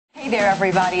there,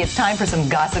 everybody. It's time for some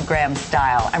Gossip Graham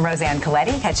style. I'm Roseanne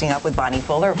Coletti, catching up with Bonnie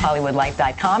Fuller of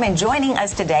HollywoodLife.com. And joining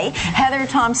us today, Heather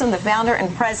Thomson, the founder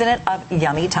and president of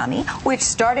Yummie Tummie, which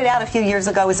started out a few years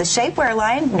ago as a shapewear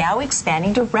line, now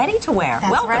expanding to ready-to-wear.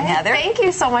 Welcome, right. Heather. Thank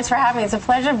you so much for having me. It's a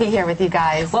pleasure to be here with you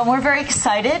guys. Well, we're very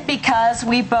excited because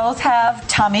we both have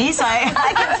tummies. I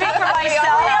can speak for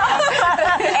myself.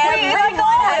 And like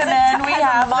all women, we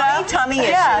have a tummy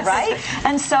issue, right?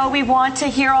 And so we want to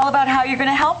hear all about how you're going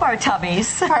to help our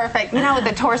tummies. Perfect. You know,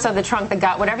 the torso, the trunk, the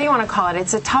gut, whatever you want to call it,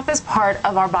 it's the toughest part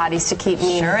of our bodies to keep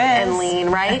mean and lean,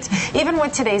 right? Even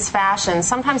with today's fashion,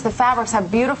 sometimes the fabrics are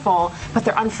beautiful, but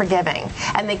they're unforgiving,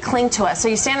 and they cling to us. So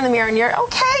you stand in the mirror and you're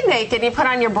okay naked. You put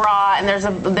on your bra, and there's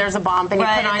a bump, and you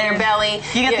put on your belly.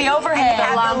 You get the overhang.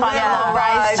 The lump on the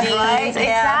low-rise jeans. Right?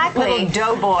 Exactly. Little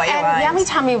doughboy. And Yummie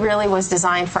Tummie really was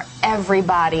designed for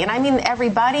everybody, and I mean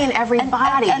everybody and every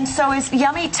body. And so is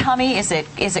Yummie Tummie, is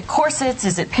it corsets,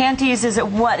 is it panties, is it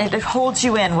what? It holds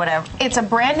you in, whatever. It's a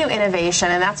brand new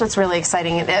innovation, and that's what's really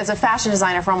exciting. As a fashion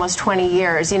designer for almost 20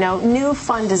 years, you know, new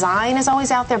fun design is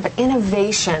always out there, but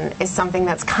innovation is something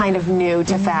that's kind of new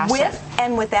to fashion. With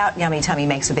and without Yummie Tummie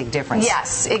makes a big difference.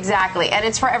 Yes, exactly. And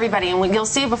it's for everybody. And you'll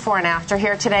see before and after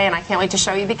here today, and I can't wait to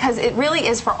show you because it really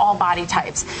is for all body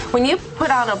types. When you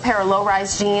put on a pair of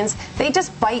low-rise jeans, they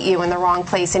just bite you in the wrong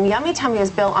place. And Yummie Tummie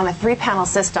is built on a 3-panel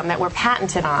system that we're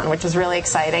patented on, which is really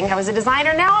exciting. I was a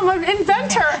designer, now I'm an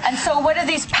inventor. And so what do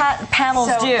these panels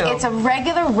do? It's a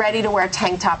regular ready-to-wear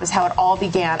tank top is how it all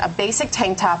began. A basic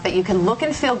tank top that you can look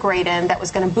and feel great in, that was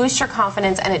going to boost your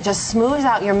confidence, and it just smooths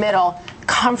out your middle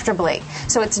comfortably.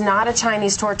 So it's not a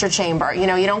Chinese torture chamber. You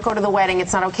know, you don't go to the wedding,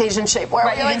 it's not occasion shapewear.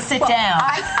 Right, you can sit down.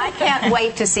 I can't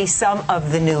wait to see some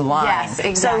of the new line. Yes,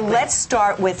 exactly. So let's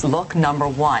start with look number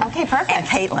 1. Okay, perfect. And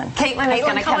Caitlin is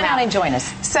going to come on out and join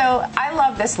us. So I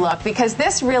love this look because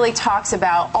this really talks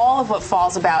about all of what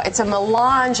fall's about. It's a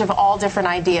melange of all different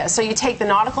ideas. So you take the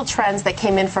nautical trends that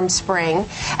came in from spring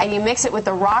and you mix it with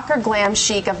the rocker glam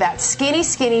chic of that skinny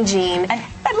jean. And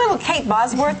a little Kate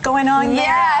Bosworth going on there.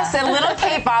 Yes, a little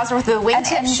Kate Bosworth with the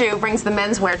wingtip shoe brings the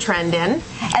menswear trend in.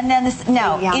 And then this,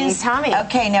 Yummie Tummie.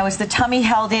 Okay, now is the tummy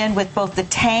held in with both the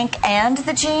tank and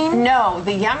the jean? No,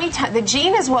 the the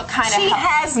jean is what kind of She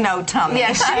has no tummy.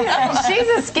 Yeah, she's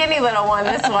a skinny little one,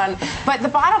 this one. But the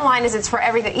bottom line is it's for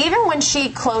everything. Even when she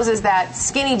closes that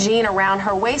skinny jean around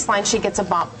her waistline, she gets a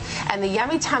bump. And the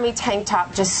Yummie Tummie tank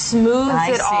top just smooths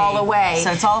it all away.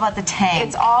 So it's all about the tank.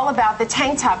 It's all about the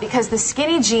tank top because the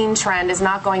skinny jean trend is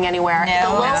not going anywhere.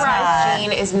 No, the low-rise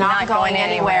jean is not going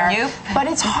anywhere. Nope. But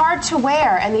it's hard to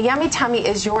wear, and the Yummie Tummie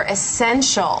is your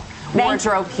essential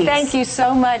wardrobe piece. Thank you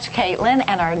so much, Caitlin.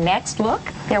 And our next look,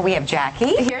 there we have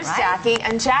Jackie. Here's Jackie,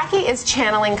 and Jackie is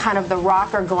channeling kind of the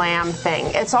rocker glam thing.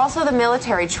 It's also the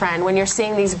military trend when you're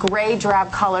seeing these gray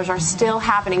drab colors are still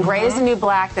happening. Gray is the new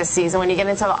black this season. When you get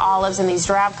into the olives and these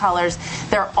drab colors,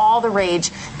 they're all the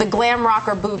rage. The glam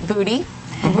rocker booty.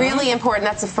 Really important.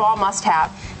 That's a fall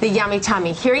must-have. The Yummie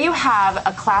Tummie. Here you have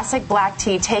a classic black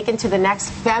tee taken to the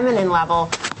next feminine level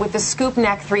with the scoop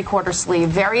neck 3/4 sleeve.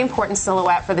 Very important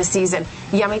silhouette for the season.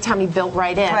 Yummie Tummie built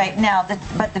right in. Right now,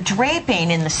 but the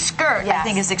draping in the skirt, I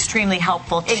think, is extremely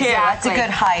helpful too. Exactly. That's a good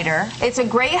hider. It's a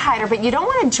great hider, but you don't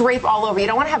want to drape all over. You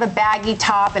don't want to have a baggy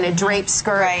top and a draped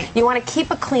skirt. Right. You want to keep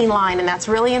a clean line, and that's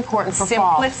really important for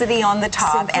fall. Simplicity on the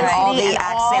top and all the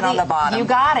accent on the bottom. You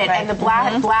got it. Right. And the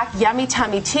black Yummie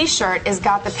Tummie t-shirt has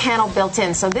got the panel built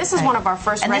in. So this is one of our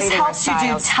first and ready-to-wear this helps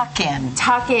you do tuck-in.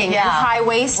 Tucking and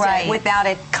high-waisted. Without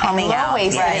it coming out.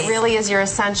 Low-waisted. Right. It really is your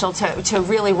essential to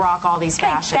really rock all these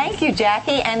fashions. Thank you,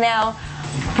 Jackie. And now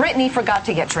Brittany forgot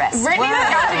to get dressed. Brittany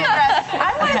forgot to get dressed.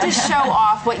 I wanted to show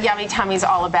off what Yummie Tummie's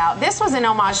all about. This was an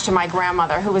homage to my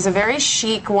grandmother, who was a very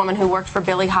chic woman who worked for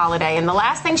Billie Holiday. And the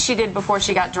last thing she did before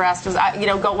she got dressed was,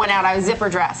 went out, I was zipper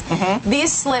dressed.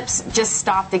 These slips just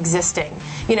stopped existing.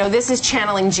 You know, this is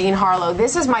channeling Jean Harlow.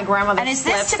 This is my grandmother's And is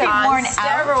slips this to be on worn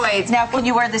steroids. out? Now, can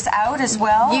you wear this out as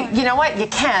well? You know what? You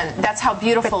can. That's how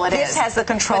beautiful it is. This has the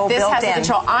control built in. This has the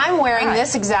control. I'm wearing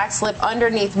this exact slip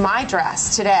underneath my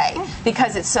dress today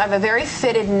because I have a very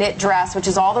fitted knit dress, which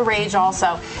is all the rage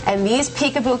also. And these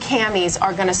peekaboo camis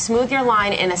are going to smooth your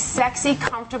line in a sexy,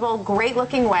 comfortable,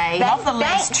 great-looking way. Love the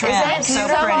lace trim. Thank you so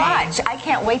pretty. much. I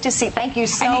can't wait to see. Thank you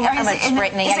so much,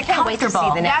 Brittany. Is I it can't wait to see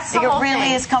comfortable? the next. That's the whole It really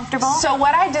thing. is comfortable. So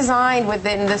what I designed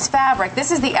within this fabric,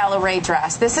 this is the Ella Ray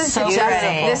dress. This is So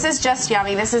pretty. This is just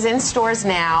Yummie. This is in stores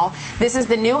now. This is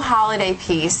the new holiday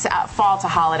piece, fall to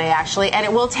holiday actually, and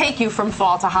it will take you from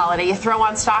fall to holiday. You throw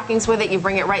on stockings with it, you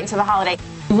bring it right into the holiday.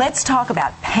 Let's talk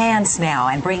about pants now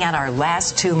and bring out our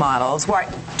last two models, or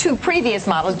two previous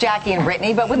models, Jackie and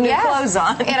Brittany, but with new clothes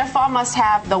on. In a fall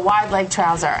must-have, the wide leg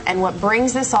trouser. And what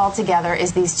brings this all together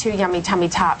is these two Yummie Tummie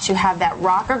tops. You have that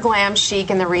rocker glam chic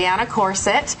in the Rihanna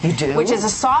corset. You do? Which is a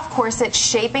soft corset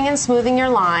shaping and smoothing your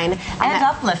line. And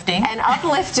uplifting. And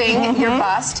uplifting your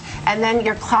bust. And then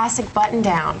your classic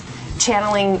button-down,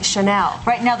 channeling Chanel.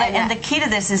 Right now, and the key to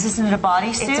this is, isn't it a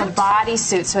bodysuit? It's a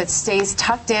bodysuit, so it stays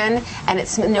tucked in, and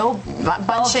it's no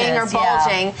bunching or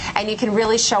bulging, and you can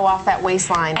really show off that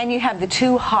waistline. And you have the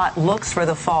two hot looks for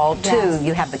the fall, too.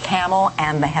 You have the camel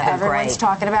and the heather gray. Everyone's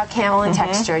talking about camel and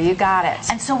texture. You got it.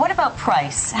 And so what about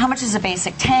price? How much is a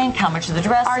basic tank? How much are the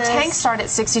dresses? Our tanks start at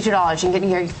 $62. You can get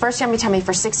your first Yummie Tummie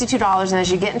for $62, and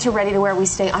as you get into ready to wear, we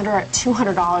stay under at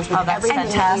 $200 with that's everything.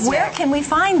 fantastic. Where can we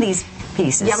find these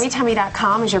pieces?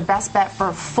 YummieTummie.com is your best bet for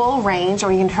a full range,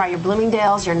 or you can try your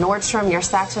Bloomingdale's, your Nordstrom, your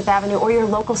Saks Fifth Avenue, or your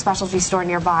local specialty store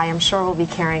nearby. I'm sure we'll be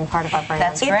carrying part of our brand.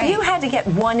 That's If great. you had to get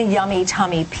one Yummie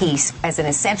Tummie piece as an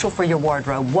essential for your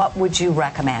wardrobe, what would you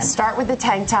recommend? Start with the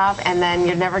tank top, and then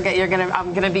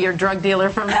I'm gonna be your drug dealer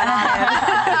from that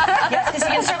on. Yes, because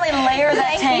you can certainly layer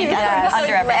that tank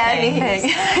under everything.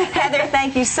 Heather,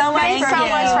 thank you so much. Thanks so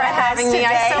much for having me.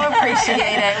 I so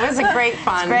appreciate it. It was a great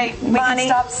fun. Great. We can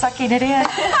stop sucking it in.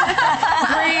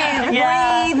 Breathe.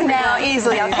 Breathe now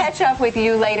easily. I'll catch up with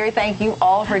you later. Thank you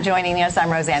all for joining us.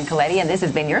 I'm Roseanne Coletti, and this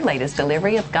has been your latest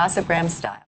delivery of Gossip Gram Style.